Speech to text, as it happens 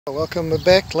Welcome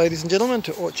back, ladies and gentlemen,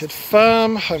 to Orchard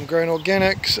Farm, Homegrown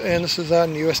Organics, and this is our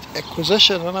newest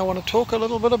acquisition, and I want to talk a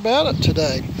little bit about it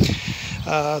today.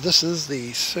 This is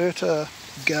the Certa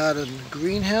garden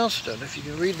greenhouse. Don't know if you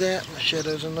can read that, the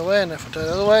shadow's in the way, and if I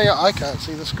turn it the way, I can't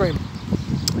see the screen.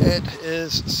 It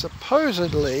is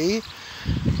supposedly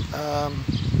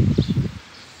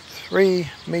 3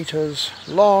 meters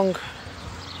long,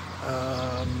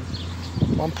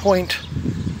 1.9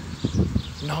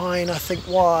 I think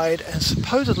wide, and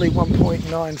supposedly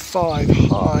 1.95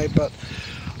 high, but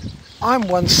I'm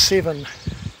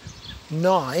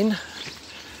 179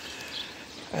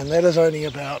 and that is only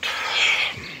about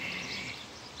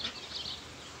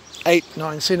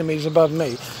 8-9 centimeters above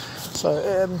me,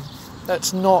 so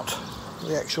that's not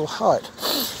the actual height.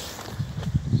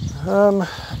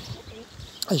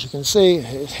 As you can see,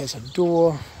 it has a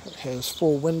door, it has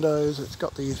 4 windows, it's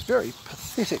got these very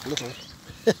pathetic little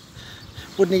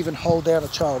wouldn't even hold down a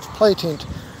child's play tent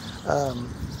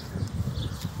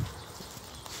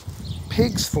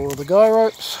pegs for the guy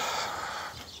ropes,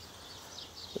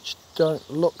 which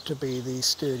don't look to be the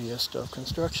sturdiest of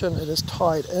construction. It is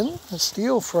tied in a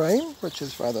steel frame, which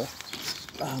is rather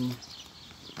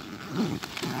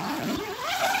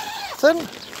thin.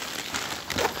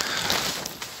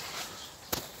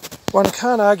 One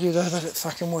can't argue though that it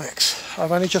fucking works.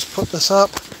 I've only just put this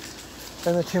up,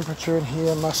 and the temperature in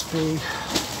here must be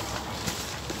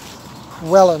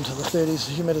well into the 30s.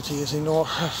 The humidity is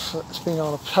enormous. It's been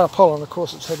on a tarpaulin, of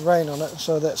course it's had rain on it,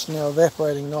 so that's now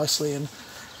evaporating nicely, and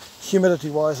humidity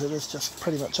wise it is just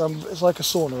pretty much, it's like a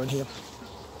sauna in here.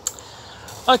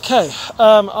 Okay,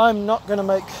 I'm not going to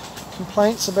make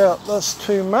complaints about this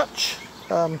too much.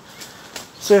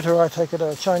 Certa, I take it,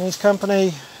 a Chinese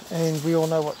company, and we all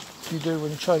know what you do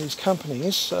in Chinese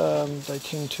companies. They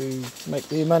tend to make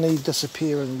their money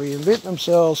disappear and reinvent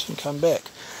themselves and come back.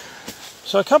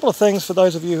 So a couple of things for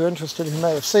those of you who are interested, who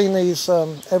may have seen these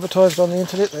advertised on the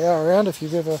internet. They are around. If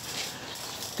you've ever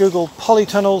Googled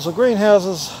polytunnels or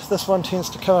greenhouses, this one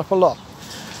tends to come up a lot.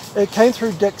 It came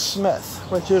through Dick Smith,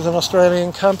 which is an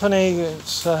Australian company.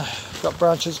 It's got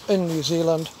branches in New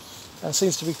Zealand and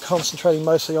seems to be concentrating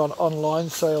mostly on online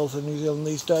sales in New Zealand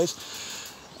these days.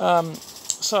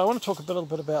 So I want to talk a little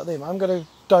bit about them. I'm going to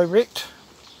direct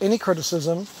any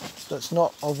criticism that's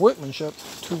not of workmanship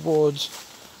towards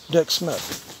Dick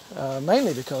Smith,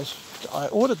 mainly because I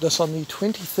ordered this on the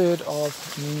 23rd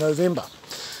of November,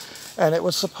 and it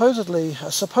was supposed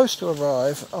to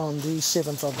arrive on the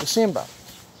 7th of December.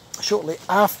 Shortly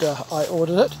after I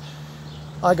ordered it,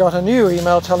 I got a new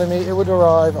email telling me it would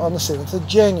arrive on the 7th of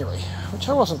January, which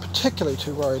I wasn't particularly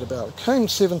too worried about. It came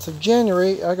 7th of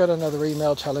January, I got another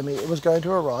email telling me it was going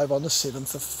to arrive on the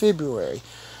 7th of February,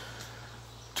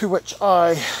 to which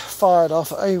I fired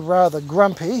off a rather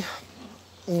grumpy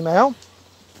email,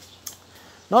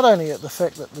 not only at the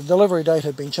fact that the delivery date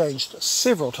had been changed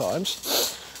several times,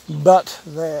 but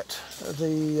that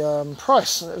the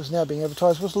price that was now being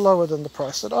advertised was lower than the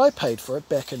price that I paid for it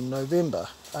back in November,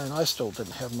 and I still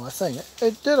didn't have my thing.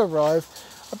 It did arrive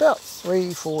about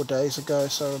 3-4 days ago,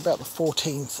 so about the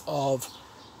 14th of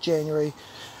January,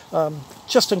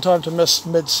 just in time to miss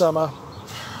midsummer,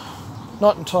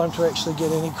 not in time to actually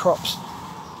get any crops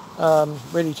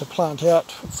ready to plant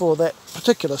out for that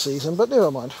particular season, but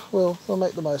never mind, we'll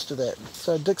make the most of that.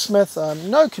 So Dick Smith,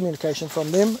 no communication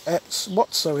from them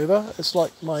whatsoever. It's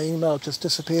like my email just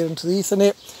disappeared into the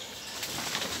ethernet.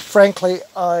 Frankly,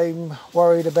 I'm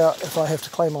worried about if I have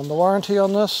to claim on the warranty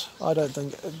on this. I don't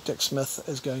think Dick Smith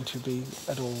is going to be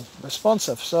at all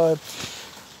responsive. So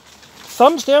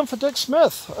thumbs down for Dick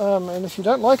Smith, and if you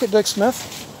don't like it, Dick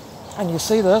Smith, and you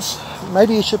see this,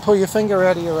 maybe you should pull your finger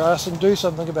out of your ass and do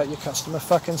something about your customer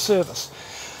fucking service.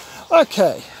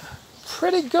 Okay,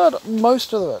 pretty good,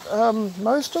 most of it.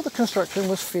 Most of the construction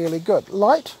was fairly good.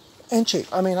 Light and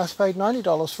cheap. I mean, I paid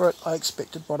 $90 for it. I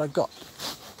expected what I got.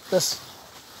 This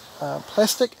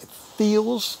plastic, it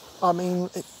feels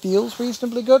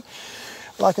reasonably good.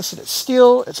 Like I said, it's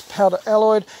steel, it's powder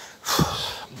alloyed.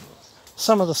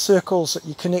 Some of the circles that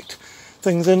you connect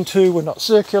things into were not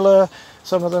circular.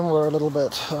 Some of them were a little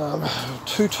bit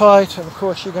too tight, and of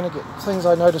course you're going to get things.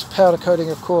 I noticed powder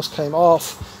coating, of course, came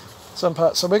off some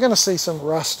parts, so we're going to see some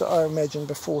rust, I imagine,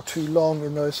 before too long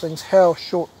in those things. How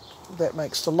short that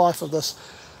makes the life of this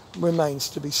remains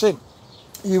to be seen.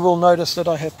 You will notice that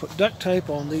I have put duct tape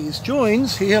on these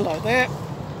joins here like that,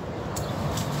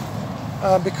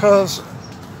 because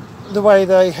the way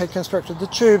they had constructed the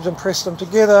tubes and pressed them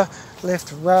together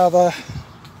left rather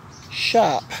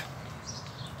sharp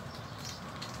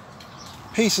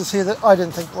pieces here that I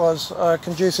didn't think was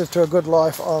conducive to a good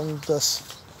life on this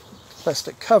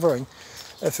plastic covering.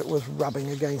 if it was rubbing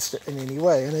against it in any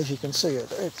way. And as you can see,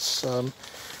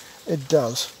 it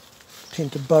does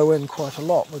tend to bow in quite a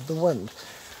lot with the wind.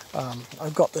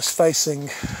 I've got this facing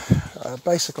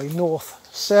basically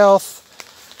north-south,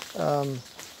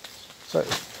 so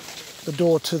the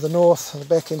door to the north and the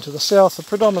back into the south. The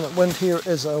predominant wind here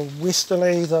is a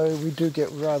westerly, though we do get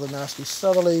rather nasty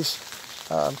southerlies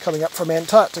coming up from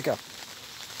Antarctica.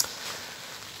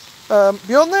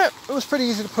 Beyond that, it was pretty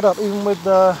easy to put up, even with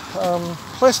the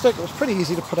plastic. It was pretty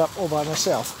easy to put up all by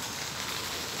myself.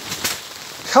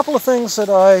 A couple of things that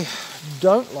I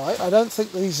don't like. I don't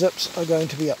think these zips are going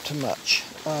to be up to much.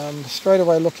 Straight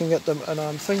away looking at them, and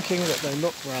I'm thinking that they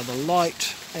look rather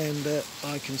light, and that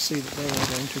I can see that they are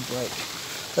going to break.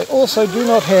 They also do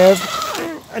not have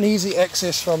an easy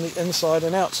access from the inside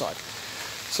and outside.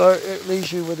 So it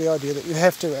leaves you with the idea that you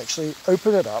have to actually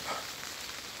open it up,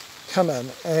 come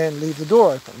in and leave the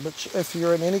door open, which if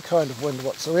you're in any kind of wind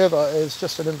whatsoever is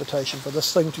just an invitation for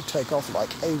this thing to take off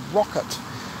like a rocket.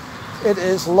 It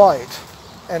is light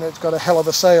and it's got a hell of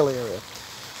a sail area.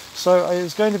 So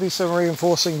there's going to be some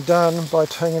reinforcing done by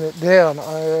taking it down.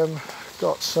 I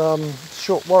got some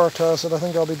short waratahs that I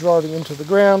think I'll be driving into the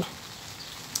ground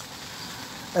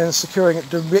and securing it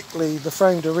directly, the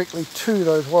frame directly to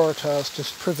those waratahs to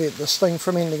prevent this thing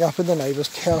from ending up in the neighbour's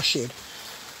cowshed.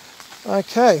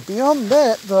 Okay, beyond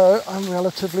that though, I'm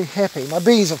relatively happy. My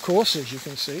bees, of course, as you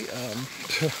can see,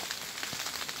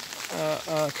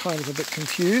 are kind of a bit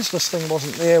confused. This thing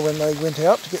wasn't there when they went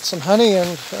out to get some honey,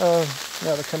 and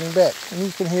now they're coming back. And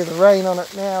you can hear the rain on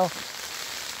it now.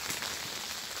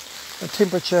 The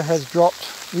temperature has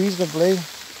dropped reasonably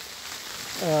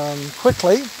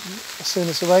quickly as soon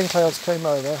as the rain clouds came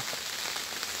over.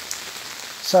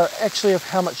 So actually of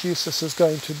how much use this is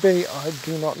going to be, I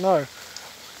do not know.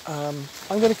 I'm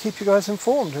going to keep you guys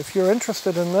informed. If you're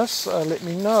interested in this, let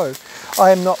me know.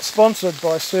 I am not sponsored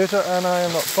by Certa, and I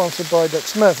am not sponsored by Dick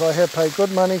Smith. I have paid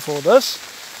good money for this,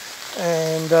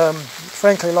 and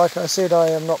frankly, like I said, I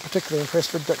am not particularly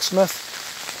impressed with Dick Smith's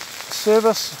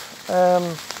service.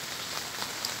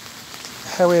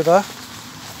 However,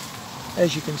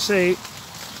 as you can see,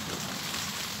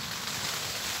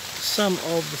 some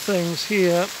of the things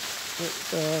here,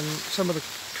 some of the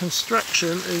construction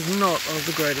is not of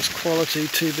the greatest quality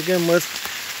to begin with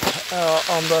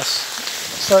on this,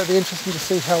 so it'll be interesting to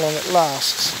see how long it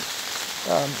lasts.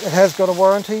 It has got a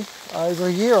warranty over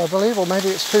a year, I believe, or maybe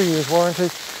it's 2 years warranty,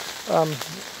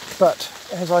 but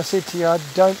as I said to you, I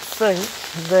don't think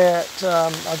that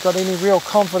I've got any real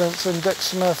confidence in Dick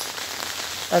Smith,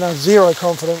 and I've zero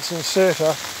confidence in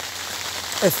Certa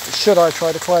should I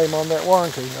try to claim on that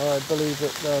warranty. I believe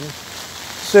that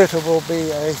Certa will be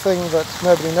a thing that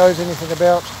nobody knows anything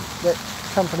about. That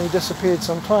company disappeared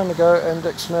some time ago, and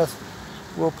Dick Smith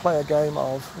will play a game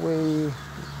of we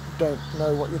don't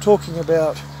know what you're talking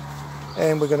about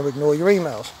and we're going to ignore your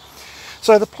emails.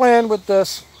 So the plan with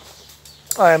this,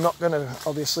 I am not going to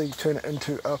obviously turn it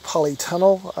into a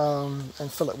polytunnel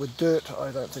and fill it with dirt.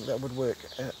 I don't think that would work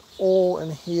at all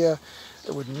in here.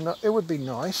 It would be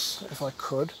nice if I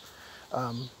could,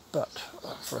 but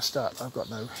for a start I've got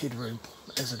no headroom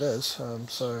as it is,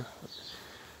 so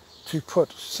to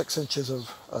put 6 inches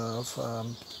of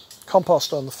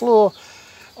compost on the floor,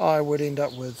 I would end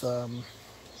up with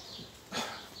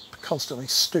constantly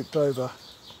stooped over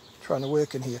trying to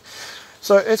work in here.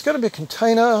 So it's going to be a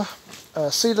container,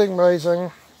 seedling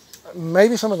raising,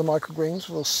 maybe some of the microgreens,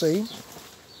 we'll see,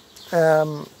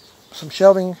 some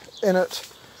shelving in it,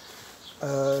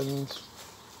 and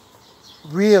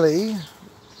really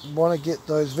want to get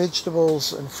those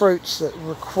vegetables and fruits that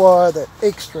require that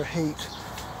extra heat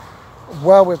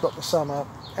while we've got the summer,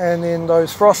 and then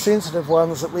those frost sensitive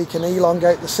ones that we can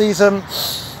elongate the season,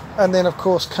 and then of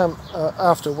course come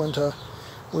after winter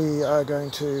we are going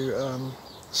to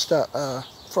start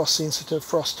frost sensitive,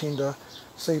 frost tender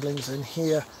seedlings in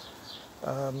here,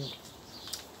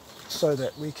 so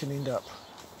that we can end up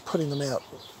putting them out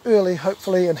early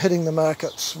hopefully and hitting the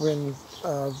markets when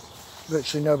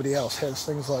virtually nobody else has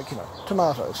things like,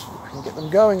 tomatoes. We can get them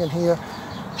going in here,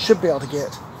 should be able to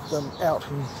get them out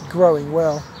and growing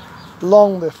well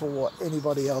long before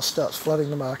anybody else starts flooding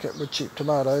the market with cheap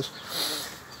tomatoes,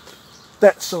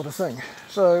 that sort of thing.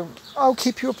 So I'll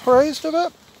keep you appraised of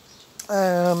it.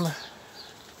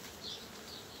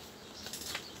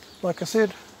 Like I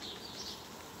said,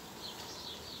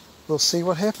 we'll see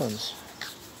what happens.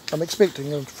 I'm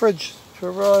expecting a fridge to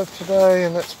arrive today,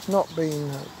 and that's not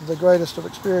been the greatest of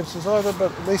experiences either,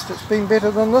 but at least it's been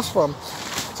better than this one.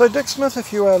 So Dick Smith,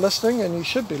 if you are listening, and you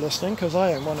should be listening because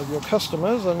I am one of your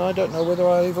customers, and I don't know whether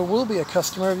I ever will be a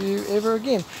customer of you ever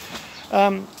again,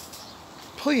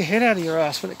 pull your head out of your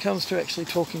ass when it comes to actually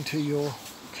talking to your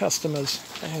customers,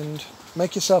 and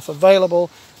make yourself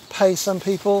available. Pay some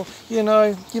people, you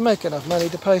know, you make enough money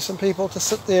to pay some people to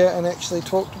sit there and actually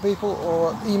talk to people,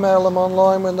 or email them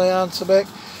online when they answer back.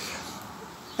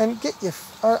 And get your,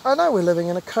 I know we're living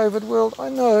in a COVID world, I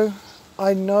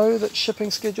know that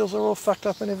shipping schedules are all fucked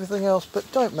up and everything else,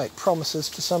 but don't make promises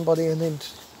to somebody and then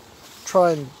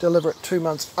try and deliver it 2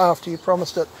 months after you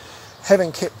promised it,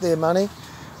 having kept their money,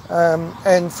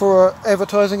 and for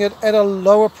advertising it at a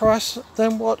lower price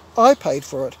than what I paid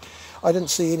for it. I didn't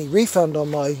see any refund on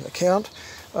my account.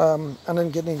 I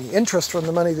didn't get any interest from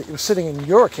the money that was sitting in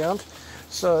your account.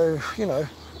 So, you know,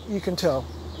 you can tell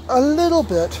a little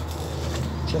bit,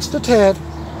 just a tad,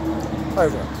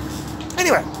 over it.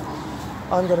 Anyway,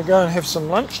 I'm going to go and have some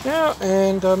lunch now,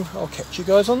 and I'll catch you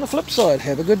guys on the flip side.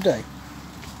 Have a good day.